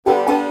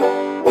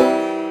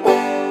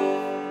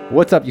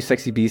What's up, you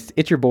sexy beasts?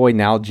 It's your boy,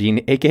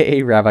 Nalgene,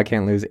 aka Rav I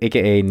Can't Lose,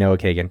 aka Noah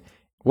Kagan.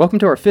 Welcome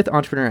to our 5th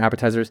Entrepreneur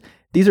Appetizers.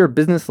 These are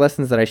business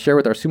lessons that I share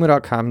with our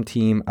Sumo.com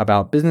team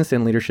about business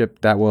and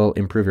leadership that will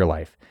improve your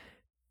life.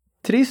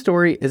 Today's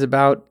story is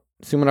about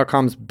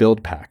Sumo.com's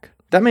build pack.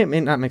 That may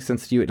not make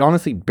sense to you. It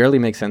honestly barely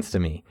makes sense to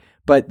me.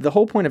 But the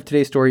whole point of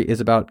today's story is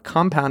about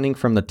compounding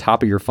from the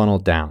top of your funnel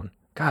down.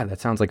 God,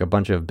 that sounds like a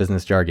bunch of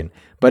business jargon,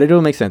 but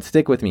it'll make sense.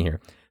 Stick with me here.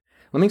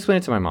 Let me explain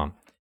it to my mom.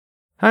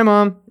 Hi,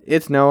 Mom.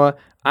 It's Noah.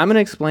 I'm going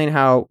to explain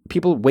how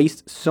people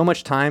waste so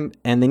much time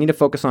and they need to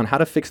focus on how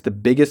to fix the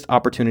biggest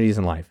opportunities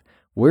in life.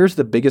 Where's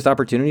the biggest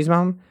opportunities,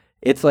 Mom?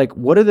 It's like,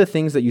 what are the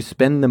things that you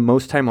spend the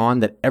most time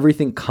on that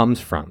everything comes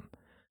from?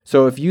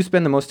 So if you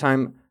spend the most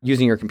time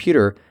using your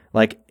computer,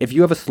 like if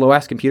you have a slow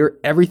ass computer,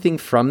 everything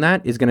from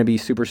that is going to be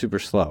super, super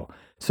slow.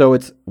 So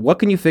it's what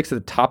can you fix at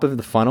the top of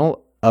the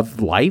funnel of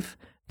life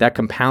that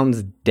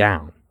compounds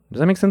down?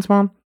 Does that make sense,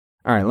 Mom?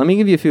 All right, let me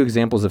give you a few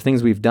examples of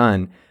things we've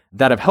done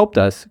that have helped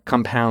us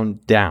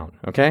compound down,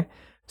 okay?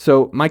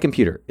 So my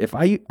computer, if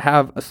I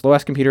have a slow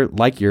ass computer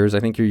like yours, I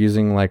think you're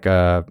using like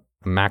a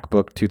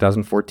MacBook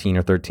 2014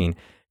 or 13.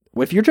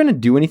 If you're trying to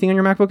do anything on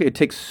your MacBook, it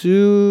takes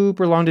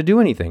super long to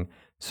do anything.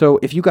 So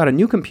if you got a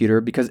new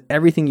computer, because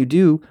everything you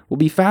do will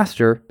be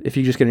faster if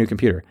you just get a new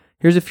computer.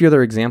 Here's a few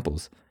other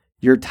examples.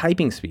 Your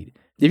typing speed.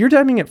 If you're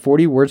typing at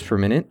 40 words per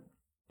minute,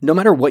 no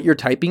matter what you're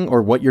typing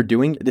or what you're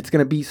doing, it's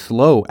going to be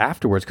slow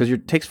afterwards because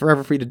it takes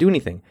forever for you to do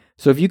anything.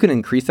 So if you can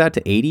increase that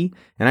to 80,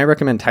 and I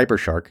recommend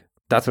TyperShark,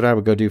 that's what I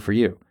would go do for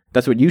you.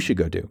 That's what you should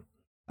go do.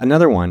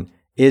 Another one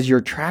is your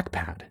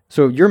trackpad.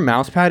 So your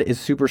mouse pad is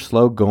super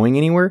slow going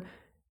anywhere.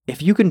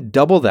 If you can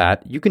double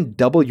that, you can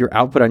double your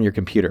output on your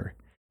computer.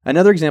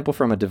 Another example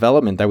from a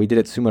development that we did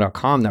at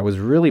Sumo.com that was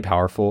really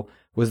powerful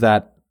was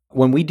that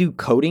when we do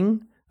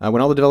coding,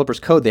 when all the developers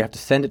code, they have to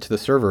send it to the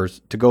servers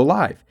to go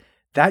live.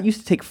 That used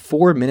to take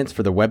 4 minutes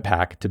for the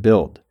Webpack to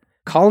build.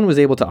 Colin was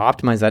able to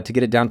optimize that to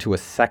get it down to a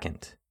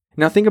second.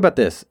 Now think about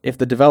this. If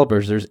the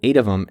developers, there's 8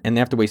 of them, and they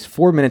have to waste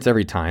 4 minutes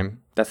every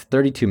time, that's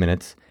 32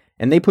 minutes,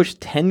 and they push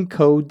 10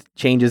 code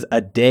changes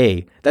a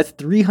day, that's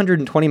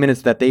 320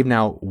 minutes that they've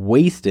now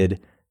wasted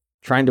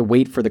trying to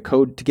wait for the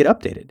code to get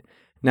updated.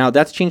 Now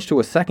that's changed to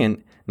a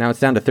second. Now it's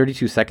down to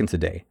 32 seconds a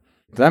day.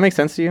 Does that make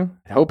sense to you?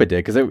 I hope it did,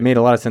 because it made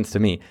a lot of sense to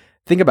me.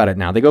 Think about it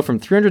now. They go from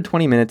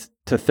 320 minutes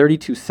to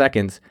 32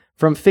 seconds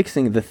from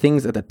fixing the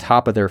things at the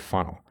top of their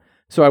funnel.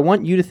 So I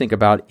want you to think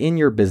about in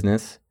your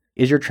business,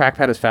 is your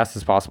trackpad as fast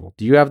as possible?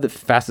 Do you have the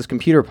fastest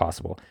computer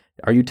possible?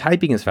 Are you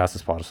typing as fast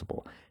as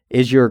possible?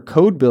 Is your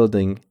code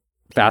building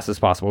fast as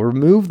possible?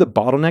 Remove the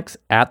bottlenecks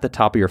at the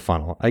top of your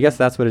funnel. I guess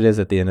that's what it is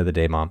at the end of the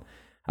day, Mom.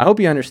 I hope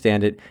you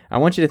understand it. I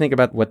want you to think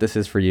about what this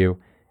is for you,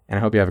 and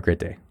I hope you have a great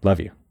day.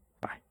 Love you.